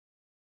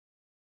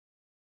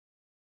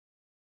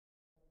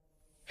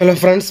Hello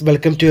friends,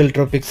 welcome to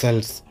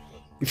Electropixels.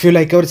 If you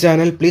like our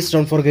channel, please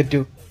don't forget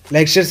to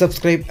like, share,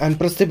 subscribe and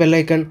press the bell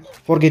icon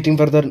for getting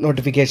further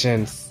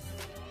notifications.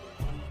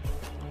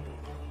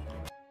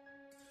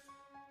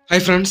 Hi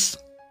friends,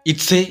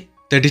 it's a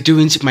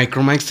 32-inch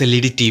Micromax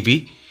LED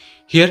TV.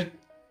 Here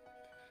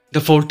the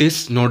fault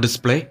is no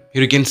display.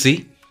 Here you can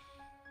see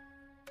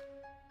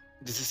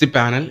this is the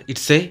panel.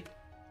 It's a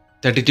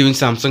 32-inch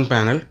Samsung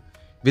panel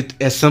with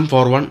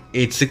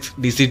SM4186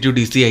 DC to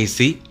DC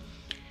IC.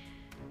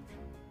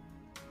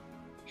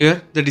 Here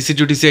the DC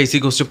to DC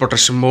IC goes to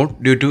protection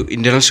mode due to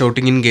internal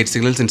shorting in gate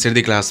signals inside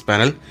the glass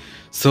panel.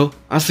 So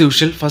as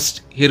usual,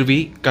 first here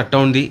we cut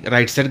down the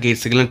right side gate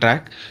signal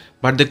track,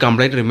 but the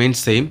complaint remains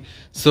same.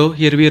 So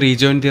here we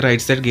rejoin the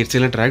right side gate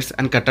signal tracks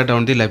and cut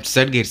down the left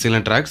side gate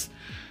signal tracks.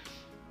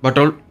 But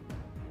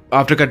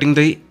after cutting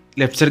the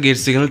left side gate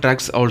signal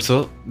tracks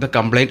also the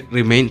complaint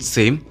remains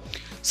same.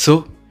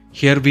 So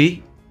here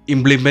we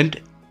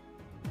implement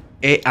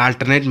a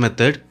alternate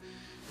method.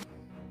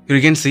 Here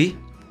you can see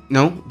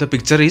now the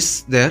picture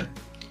is there.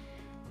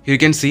 Here you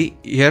can see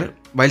here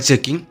while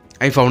checking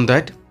I found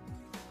that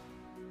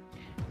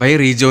by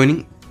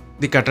rejoining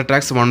the cutter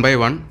tracks one by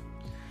one,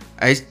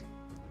 I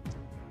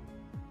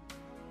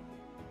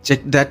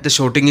checked that the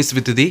shorting is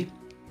with the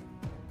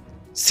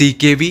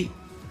CKV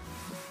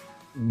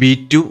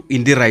B2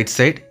 in the right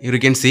side. Here you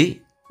can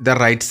see the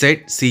right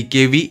side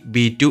CKV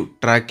B2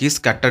 track is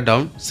cut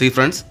down. See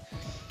friends,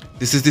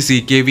 this is the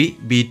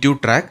CKV B2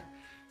 track.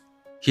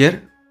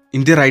 Here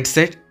in the right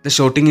side the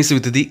shorting is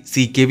with the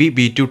CKV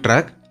B2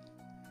 track.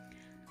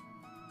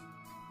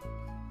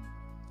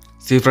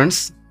 See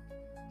friends,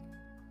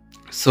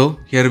 so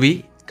here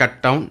we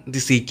cut down the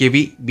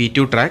CKV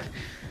B2 track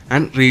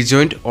and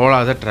rejoined all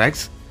other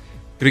tracks.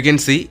 You can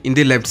see in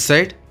the left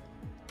side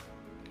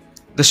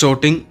the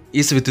shorting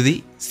is with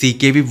the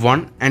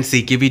CKV1 and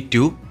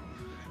CKV2.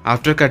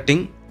 After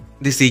cutting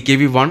the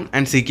CKV1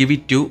 and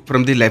CKV2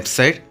 from the left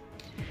side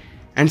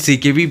and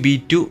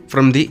CKV-B2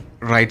 from the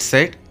right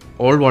side,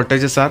 all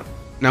voltages are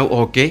now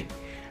okay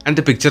and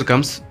the picture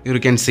comes. Here you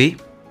can see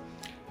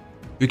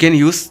you can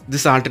use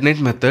this alternate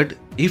method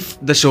if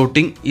the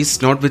shorting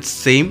is not with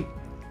same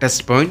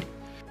test point.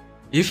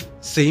 If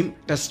same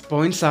test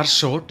points are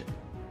short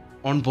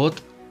on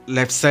both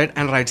left side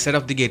and right side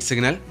of the gate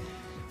signal,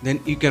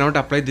 then you cannot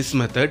apply this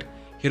method.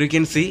 Here you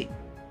can see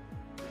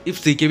if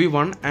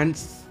CKV1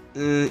 and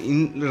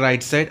in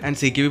right side and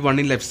CKV1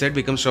 in left side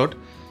become short,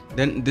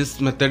 then this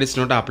method is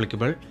not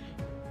applicable.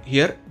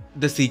 Here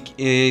the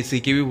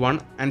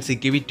CKV1 and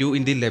CKV2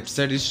 in the left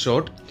side is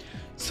short,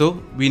 so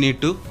we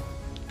need to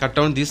cut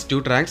down these two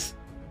tracks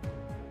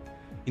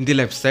in the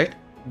left side.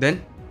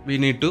 Then we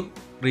need to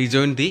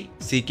rejoin the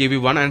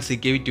CKV1 and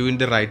CKV2 in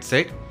the right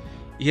side.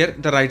 Here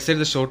the right side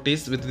the short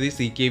is with the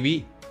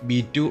CKV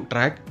B2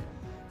 track.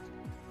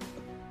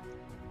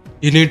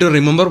 You need to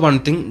remember one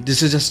thing,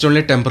 this is just only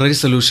a temporary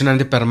solution and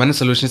the permanent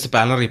solution is a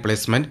panel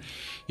replacement.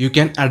 You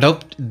can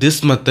adopt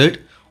this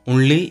method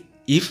only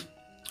if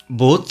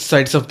both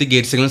sides of the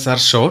gate signals are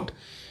short.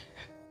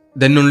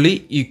 Then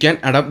only you can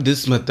adopt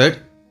this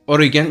method,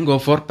 or you can go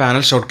for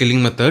panel short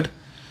killing method.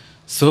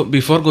 So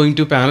before going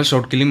to panel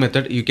short killing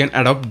method, you can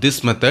adopt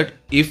this method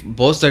if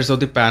both sides of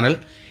the panel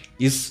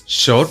is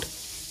short.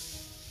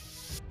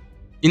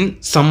 In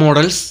some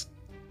models,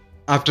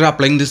 after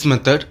applying this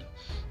method,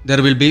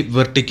 there will be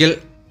vertical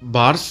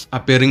bars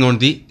appearing on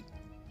the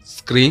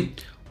screen,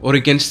 or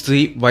you can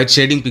see white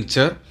shading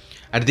picture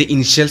at the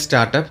initial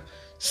startup.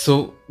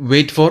 So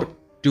wait for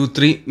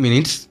 2-3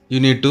 minutes. You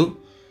need to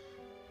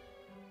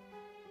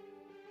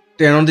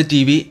turn on the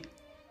TV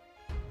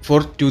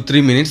for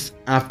 2-3 minutes.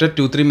 After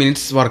 2-3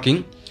 minutes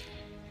working,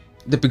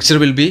 the picture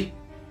will be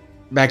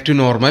back to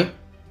normal.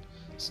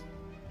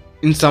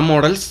 In some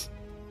models,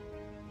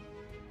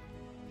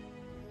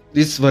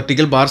 these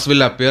vertical bars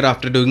will appear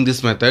after doing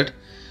this method.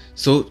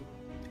 So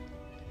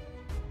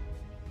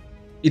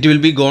it will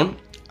be gone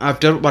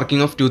after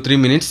working of 2-3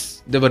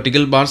 minutes. The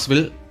vertical bars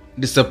will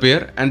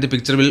disappear and the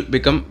picture will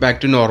become back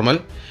to normal.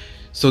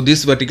 So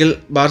these vertical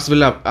bars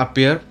will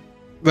appear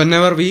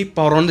whenever we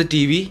power on the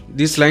TV.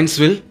 These lines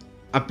will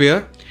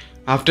appear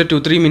after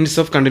 2-3 minutes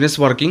of continuous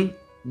working.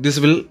 This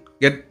will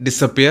get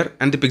disappear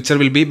and the picture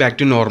will be back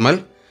to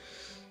normal.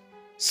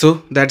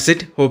 So that's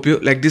it. Hope you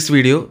like this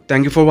video.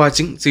 Thank you for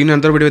watching. See you in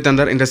another video with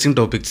another interesting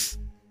topics.